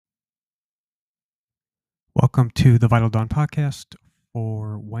Welcome to the Vital Dawn podcast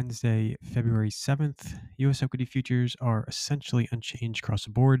for Wednesday, February 7th. US equity futures are essentially unchanged across the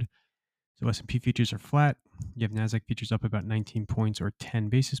board. So S&P futures are flat. You have Nasdaq futures up about 19 points or 10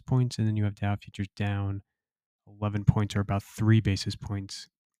 basis points, and then you have Dow futures down 11 points or about 3 basis points.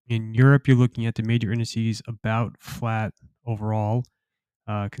 In Europe, you're looking at the major indices about flat overall,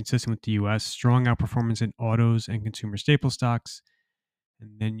 consistent with the US. Strong outperformance in autos and consumer staple stocks.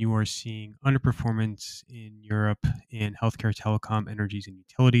 And then you are seeing underperformance in Europe in healthcare, telecom, energies, and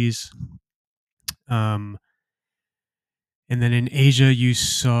utilities. Um, and then in Asia, you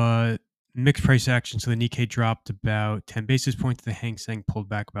saw mixed price action. So the Nikkei dropped about 10 basis points. The Hang Seng pulled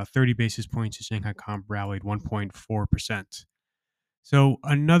back about 30 basis points. The Shanghai Comp rallied 1.4%. So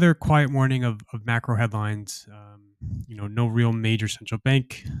another quiet morning of macro headlines. No real major central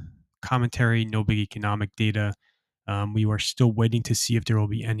bank commentary, no big economic data. We are still waiting to see if there will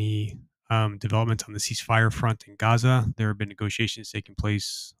be any developments on the ceasefire front in Gaza. There have been negotiations taking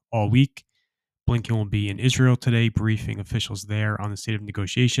place all week. Blinken will be in Israel today, briefing officials there on the state of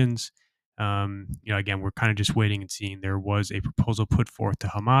negotiations. Again, we're kind of just waiting and seeing. There was a proposal put forth to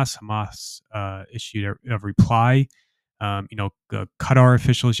Hamas. Hamas issued a reply. The Qatar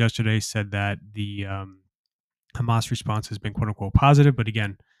officials yesterday said that the Hamas response has been "quote unquote" positive, but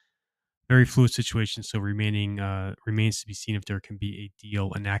again, very fluid situation. So remains to be seen if there can be a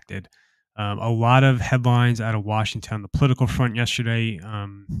deal enacted. A lot of headlines out of Washington on the political front yesterday.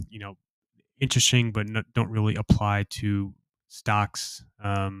 Interesting, but don't really apply to stocks,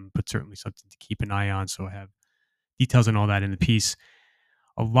 but certainly something to keep an eye on. So I have details on all that in the piece.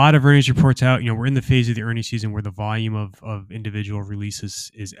 A lot of earnings reports out. We're in the phase of the earnings season where the volume of individual releases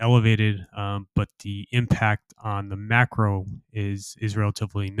is elevated, but the impact on the macro is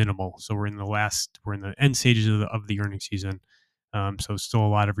relatively minimal. So we're in the end stages of the earnings season. So still a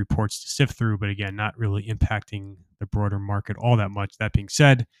lot of reports to sift through, but again, not really impacting the broader market all that much. That being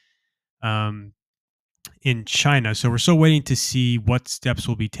said, um, in China. So we're still waiting to see what steps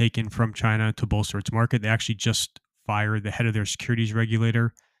will be taken from China to bolster its market. They actually just fired the head of their securities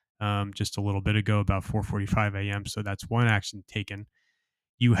regulator just a little bit ago, about 4:45 a.m. So that's one action taken.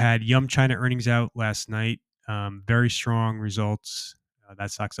 You had Yum China earnings out last night. Very strong results.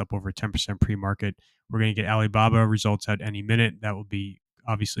 That stock's up over 10% pre-market. We're going to get Alibaba results out any minute. That will be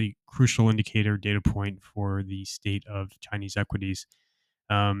obviously crucial indicator data point for the state of Chinese equities.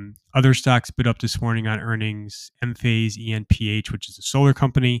 Other stocks bid up this morning on earnings. Enphase, ENPH, which is a solar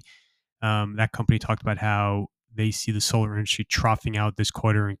company. That company talked about how they see the solar industry troughing out this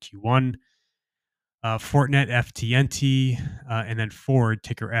quarter in Q1. Fortinet, FTNT, and then Ford,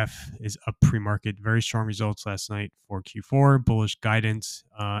 ticker F, is up pre-market. Very strong results last night for Q4, bullish guidance.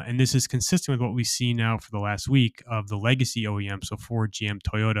 And this is consistent with what we see now for the last week of the legacy OEM. So Ford, GM,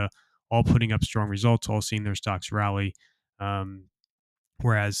 Toyota, all putting up strong results, all seeing their stocks rally.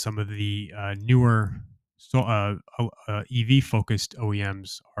 Whereas some of the newer EV focused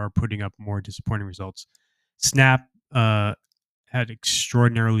OEMs are putting up more disappointing results. Snap had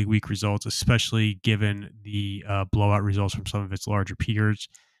extraordinarily weak results, especially given the blowout results from some of its larger peers.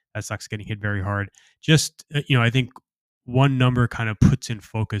 That stock's getting hit very hard. I think one number kind of puts in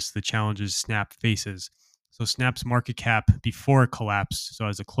focus the challenges Snap faces. So Snap's market cap before it collapsed, so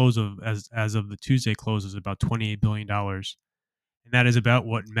as of the Tuesday close, is about $28 billion. And that is about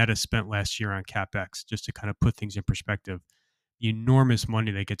what Meta spent last year on CapEx, just to kind of put things in perspective. The enormous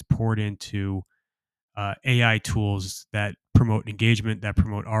money that gets poured into AI tools that promote engagement, that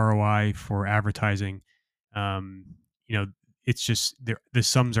promote ROI for advertising. Um, you know, it's just the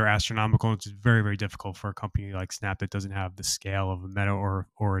sums are astronomical. It's very, very difficult for a company like Snap that doesn't have the scale of a Meta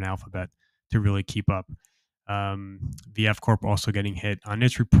or an Alphabet to really keep up. VF Corp also getting hit on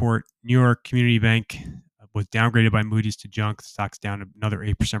its report. New York Community Bank was downgraded by Moody's to junk. The stock's down another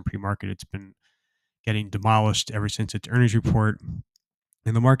 8% pre-market. It's been getting demolished ever since its earnings report.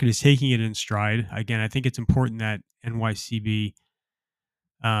 And the market is taking it in stride. Again, I think it's important that NYCB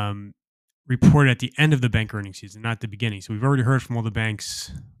um, report at the end of the bank earnings season, not the beginning. So we've already heard from all the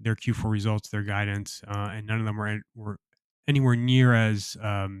banks, their Q4 results, their guidance, and none of them were anywhere near as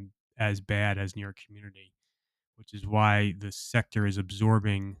bad as New York Community, which is why the sector is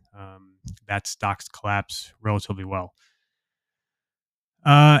absorbing that stock's collapse relatively well.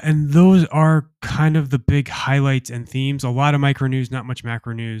 And those are kind of the big highlights and themes. A lot of micro news, not much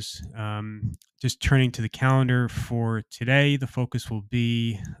macro news. Just turning to the calendar for today, the focus will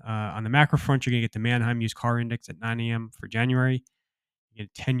be on the macro front. You're going to get the Manheim Used Car Index at 9 a.m. for January. You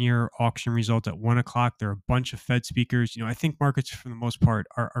get a 10-year auction result at 1 o'clock. There are a bunch of Fed speakers. I think markets, for the most part,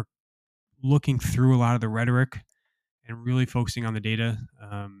 are looking through a lot of the rhetoric and really focusing on the data.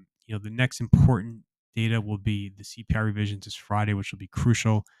 The next important data will be the CPI revisions this Friday, which will be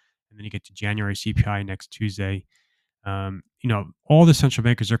crucial. And then you get to January CPI next Tuesday. All the central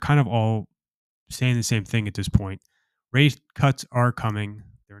bankers are kind of all saying the same thing at this point. Rate cuts are coming.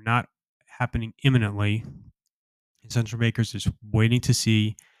 They're not happening imminently. And central bankers is waiting to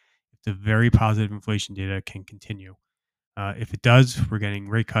see if the very positive inflation data can continue. If it does, we're getting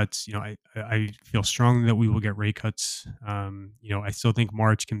rate cuts. I feel strongly that we will get rate cuts. I still think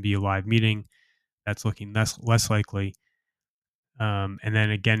March can be a live meeting. That's looking less likely. And then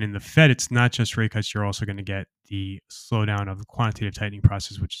again, in the Fed, it's not just rate cuts. You're also going to get the slowdown of the quantitative tightening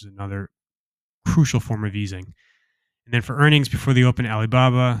process, which is another crucial form of easing. And then for earnings before the open,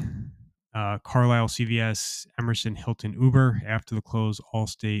 Alibaba, Carlisle, CVS, Emerson, Hilton, Uber. After the close,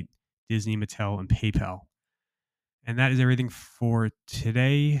 Allstate, Disney, Mattel, and PayPal. And that is everything for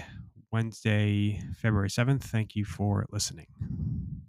today, Wednesday, February 7th. Thank you for listening.